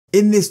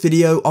In this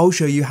video, I'll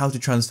show you how to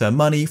transfer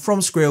money from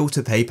Skrill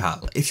to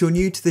PayPal. If you're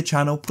new to the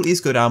channel,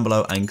 please go down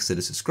below and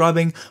consider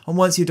subscribing. And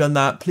once you've done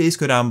that, please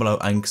go down below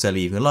and consider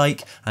leaving a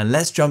like. And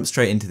let's jump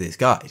straight into this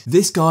guide.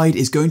 This guide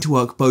is going to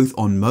work both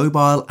on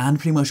mobile and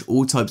pretty much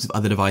all types of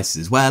other devices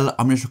as well.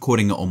 I'm just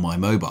recording it on my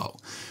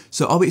mobile.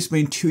 So I'll be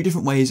explaining two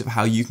different ways of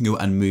how you can go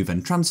and move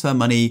and transfer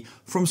money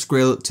from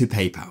Skrill to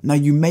PayPal. Now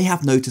you may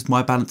have noticed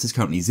my balance is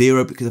currently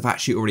zero because I've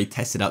actually already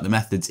tested out the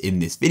methods in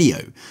this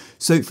video.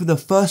 So for the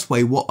first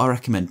way, what I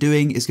recommend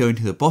doing is going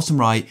to the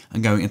bottom right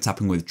and going and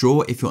tapping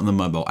withdraw if you're on the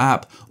mobile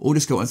app, or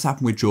just go and tap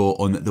and withdraw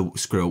on the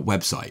Skrill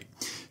website.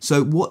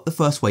 So what the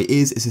first way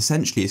is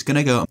essentially it's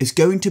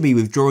going to be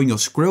withdrawing your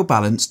Skrill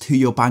balance to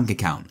your bank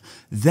account.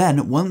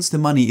 Then once the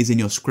money is in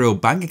your Skrill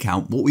bank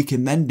account, what we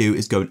can then do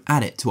is go and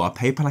add it to our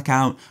PayPal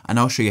account, and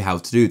I'll show you how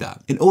to do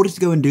that. In order to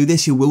go and do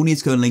this, you will need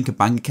to go and link a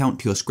bank account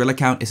to your Skrill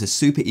account. It's a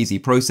super easy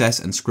process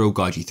and Skrill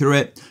guides you through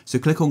it. So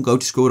click on go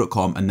to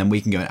skrill.com and then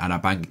we can go and add our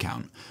bank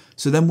account.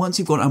 So then once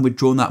you've gone and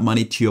withdrawn that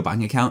money to your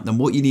bank account, then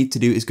what you need to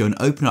do is go and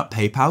open up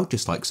PayPal,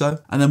 just like so.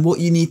 And then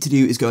what you need to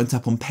do is go and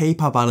tap on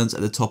PayPal balance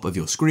at the top of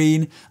your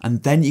screen.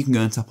 And then you can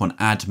go and tap on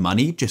add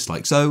money, just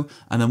like so.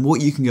 And then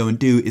what you can go and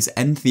do is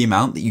enter the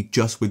amount that you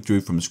just withdrew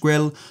from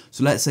Skrill.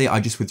 So let's say I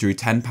just withdrew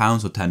 £10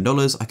 or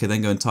 $10. I can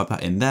then go and type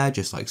that in there,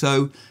 just like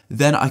so.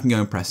 Then I can go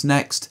and press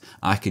next.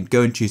 I can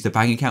go and choose the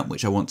bank account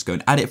which I want to go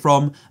and add it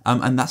from.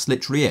 And that's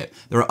literally it.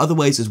 There are other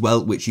ways as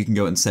well which you can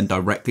go and send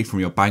directly from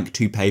your bank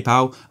to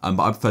PayPal, but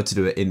I prefer to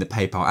do it in the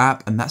PayPal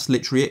app, and that's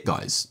literally it,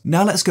 guys.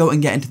 Now let's go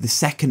and get into the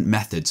second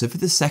method. So for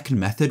the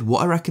second method,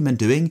 what I recommend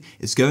doing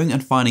is going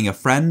and finding a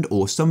friend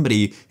or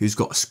somebody who's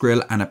got a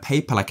Skrill and a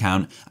PayPal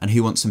account and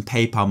who wants some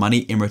PayPal money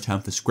in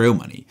return for Skrill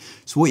money.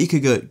 So what you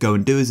could go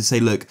and do is to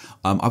say, look,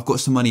 I've got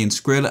some money in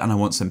Skrill and I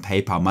want some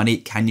PayPal money.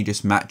 Can you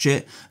just match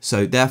it?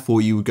 So therefore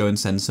you would go and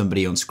send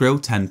somebody on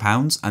Skrill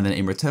 £10, and then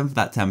in return for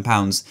that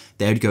 £10,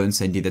 they would go and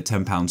send you the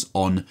 £10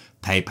 on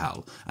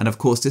PayPal. And of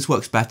course this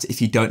works better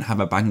if you don't have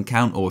a bank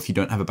account, or if you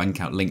don't have a bank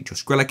account linked to your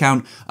Skrill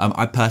account.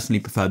 I personally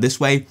prefer this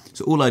way.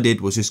 So all I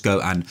did was just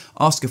go and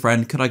ask a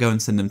friend, could I go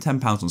and send them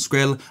 £10 on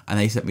Skrill, and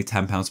they sent me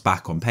 £10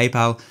 back on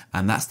PayPal,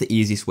 and that's the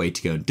easiest way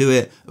to go and do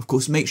it. Of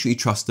course, make sure you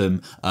trust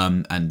them,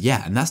 and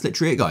yeah, and that's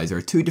literally it, guys. There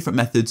are two different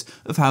methods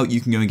of how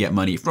you can go and get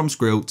money from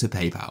Skrill to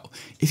PayPal.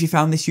 If you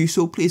found this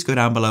useful, please go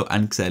down below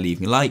and consider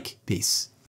leaving a like. Peace.